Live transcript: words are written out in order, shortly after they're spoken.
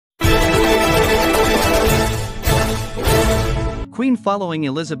queen following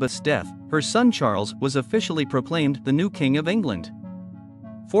Elizabeth's death, her son Charles was officially proclaimed the new King of England.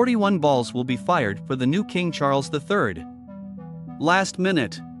 41 balls will be fired for the new King Charles III. Last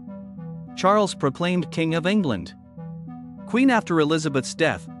minute. Charles proclaimed King of England. Queen after Elizabeth's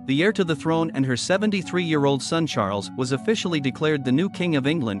death, the heir to the throne and her 73-year-old son Charles was officially declared the new King of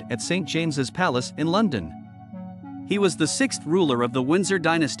England at St. James's Palace in London. He was the sixth ruler of the Windsor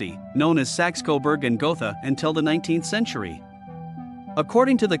dynasty, known as Saxe-Coburg and Gotha, until the 19th century.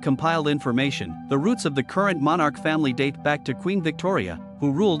 According to the compiled information, the roots of the current monarch family date back to Queen Victoria,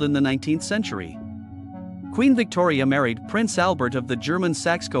 who ruled in the 19th century. Queen Victoria married Prince Albert of the German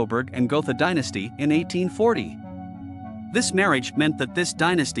Saxe-Coburg and Gotha dynasty in 1840. This marriage meant that this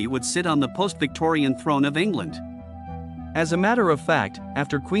dynasty would sit on the post-Victorian throne of England. As a matter of fact,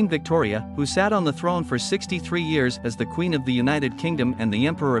 after Queen Victoria, who sat on the throne for 63 years as the Queen of the United Kingdom and the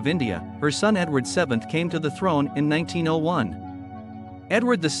Emperor of India, her son Edward VII came to the throne in 1901.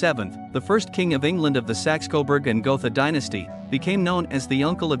 Edward VII, the first King of England of the Saxe-Coburg and Gotha dynasty, became known as the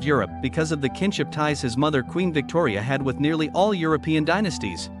Uncle of Europe because of the kinship ties his mother Queen Victoria had with nearly all European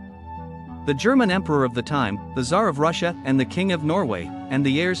dynasties. The German emperor of the time, the Tsar of Russia and the King of Norway, and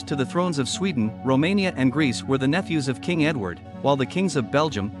the heirs to the thrones of Sweden, Romania and Greece were the nephews of King Edward, while the kings of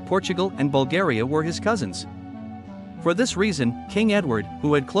Belgium, Portugal and Bulgaria were his cousins. For this reason, King Edward,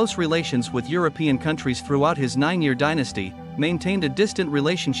 who had close relations with European countries throughout his 9-year dynasty, maintained a distant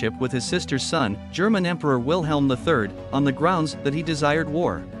relationship with his sister's son, German Emperor Wilhelm III, on the grounds that he desired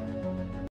war.